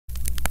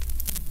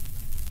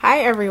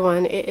Hi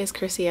everyone, it is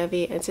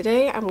ChrisiEvie, and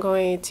today I'm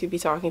going to be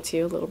talking to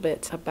you a little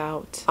bit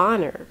about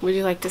honor. Would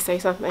you like to say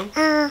something?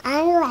 I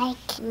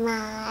like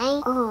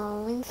my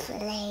own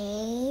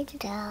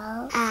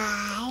Play-Doh.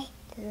 I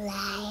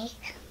like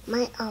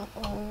my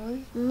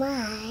own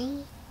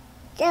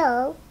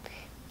dope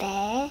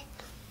bear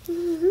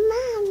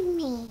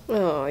mommy.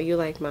 Oh, you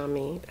like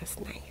mommy. That's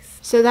nice.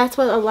 So that's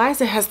what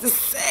Eliza has to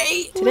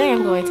say. Today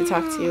I'm going to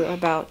talk to you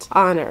about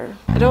honor.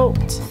 I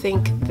don't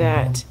think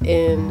that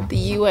in the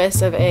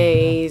US of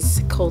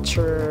A's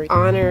culture,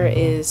 honor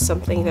is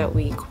something that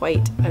we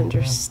quite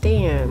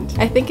understand.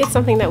 I think it's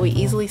something that we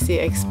easily see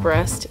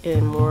expressed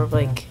in more of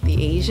like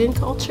the Asian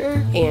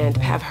culture and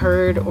have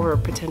heard or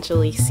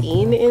potentially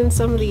seen in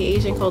some of the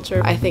Asian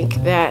culture. I think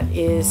that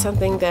is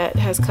something that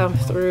has come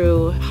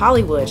through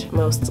Hollywood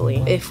mostly.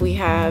 If we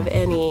have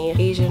any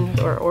Asian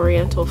or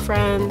Oriental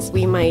friends,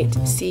 we might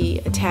see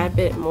a tad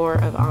bit more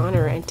of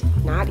honor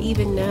and not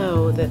even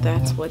know that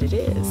that's what it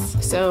is.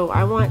 So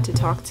I want to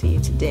talk to you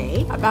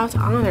today about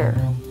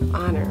honor.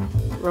 Honor.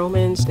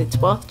 Romans, the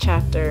 12th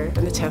chapter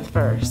and the 10th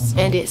verse.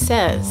 And it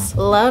says,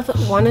 "Love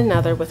one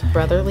another with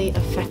brotherly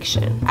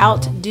affection.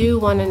 Outdo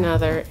one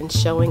another in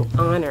showing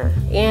honor."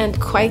 And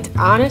quite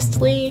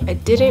honestly, I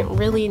didn't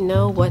really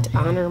know what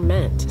honor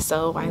meant.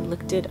 So I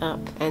looked it up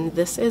and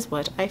this is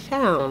what I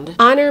found.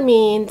 Honor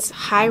means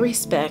high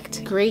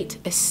respect, great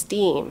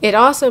esteem. It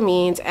also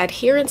means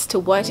adherence to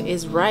what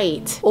is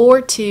right or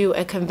to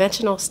a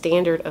conventional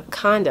standard of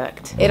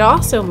conduct. It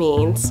also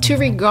means to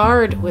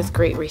regard with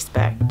great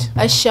respect,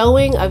 a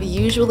showing of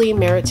usually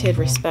merited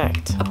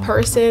respect, a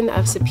person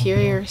of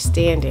superior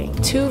standing,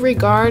 to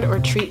regard or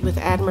treat with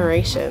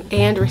admiration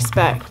and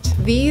respect.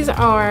 These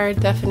are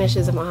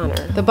definitions of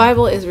honor. The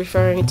Bible is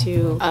referring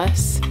to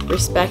us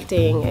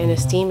respecting and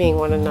esteeming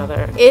one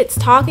another. It's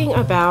talking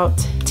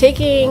about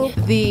taking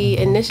the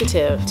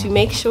initiative to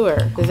make sure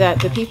that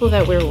the people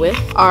that we're with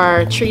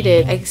are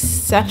treated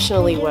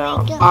exceptionally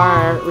well,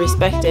 are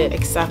respected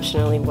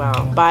exceptionally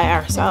well by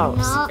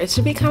ourselves. It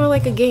should be kind of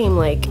like a game,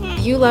 like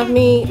you love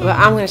me, but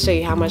I'm going to show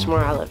you how much more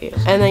I love you.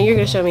 And then you're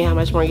going to show me how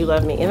much more you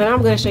love me. And then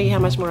I'm going to show you how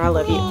much more I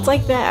love you. It's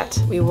like that.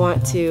 We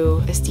want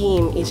to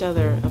esteem each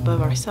other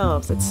above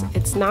ourselves.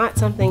 It's not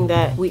something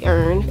that we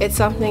earn. It's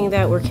something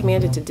that we're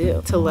commanded to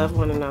do, to love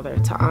one another,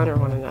 to honor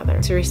one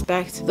another, to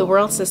respect. The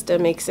world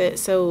system makes it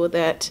so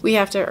that we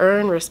have to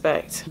earn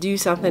respect, do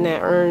something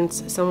that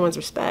earns someone's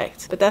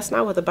respect. But that's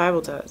not what the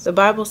Bible does. The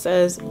Bible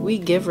says we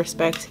give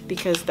respect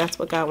because that's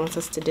what God wants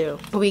us to do.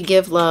 We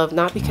give love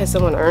not because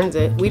someone earns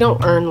it. We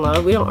don't earn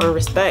love. We don't earn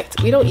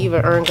respect. We don't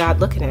even earn God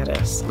looking at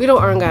us. We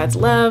don't earn God's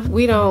love.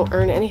 We don't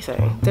earn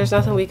anything. There's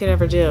nothing we could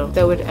ever do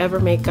that would ever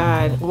make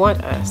God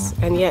want us,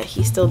 and yet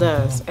He still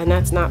does. And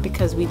that's not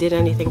because we did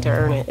anything to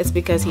earn it. It's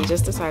because He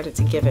just decided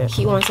to give it.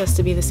 He wants us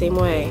to be the same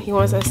way. He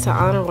wants us to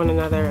honor one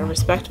another and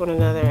respect one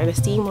another and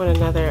esteem one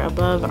another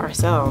above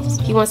ourselves.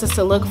 He wants us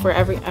to look for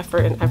every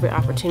effort and every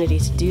opportunity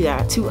to do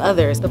that to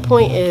others. The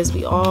point is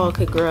we all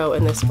could grow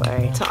in this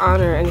way, to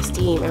honor and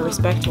esteem and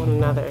respect one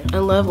another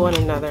and love one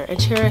another and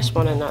cherish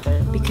one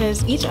another,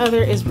 because each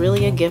other is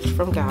really a gift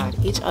from God.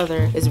 Each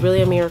other is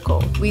really a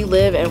miracle. We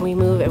live and we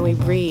move and we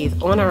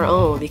breathe on our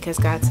own because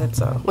God said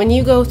so. When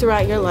you go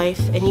throughout your life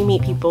and you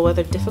meet people,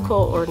 whether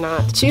difficult or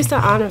not, choose to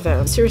honor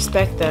them, to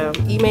respect them.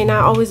 You may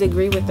not always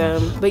agree with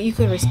them, but you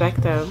can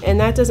respect them. And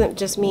that doesn't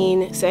just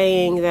mean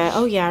saying that,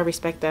 oh yeah, I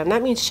respect them.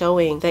 That means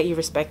showing that you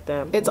respect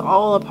them. It's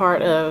all a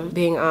part of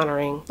being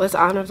honoring. Let's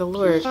honor the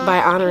Lord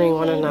by honoring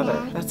one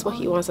another. That's what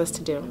He wants us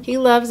to do. He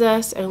loves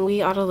us and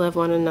we ought to love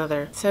one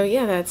another. So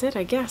yeah, that's it,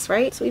 I guess,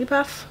 right, Sweetie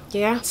Puff?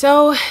 Yeah.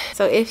 So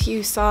if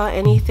you saw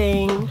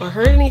anything or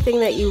heard anything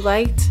that you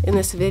liked in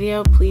this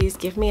video, please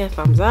give me a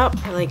thumbs up.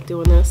 I like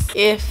doing this.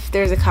 If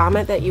there's a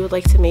comment that you would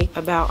like to make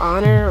about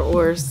honor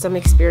or some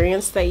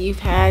experience that you've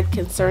had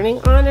concerning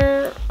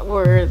honor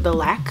or the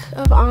lack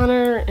of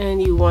honor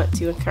and you want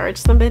to encourage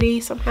somebody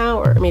somehow,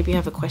 or maybe you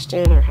have a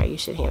question or how you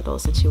should handle a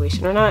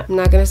situation or not. I'm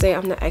not going to say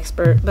I'm the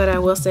expert, but I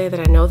will say that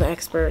I know the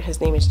expert. His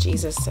name is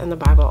Jesus, and the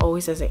Bible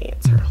always has an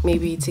answer.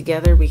 Maybe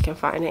together we can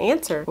find an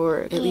answer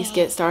or at least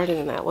get started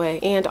in that way.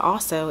 And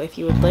also, if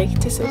you would like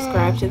to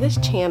subscribe to this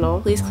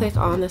channel, please click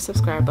on the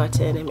subscribe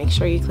button and make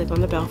sure you click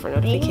on the bell for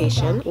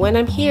notification when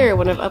I'm here,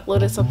 when I've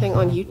uploaded something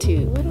on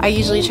YouTube. I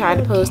usually try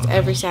to post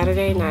every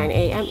Saturday, 9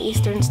 a.m.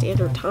 Eastern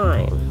Standard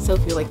Time. So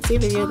if you like to see a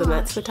video, then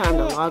that's the time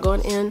to log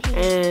on in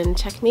and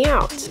check me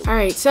out. All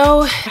right,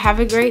 so have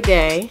a great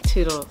day.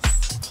 Toodles.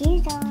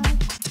 Toodles.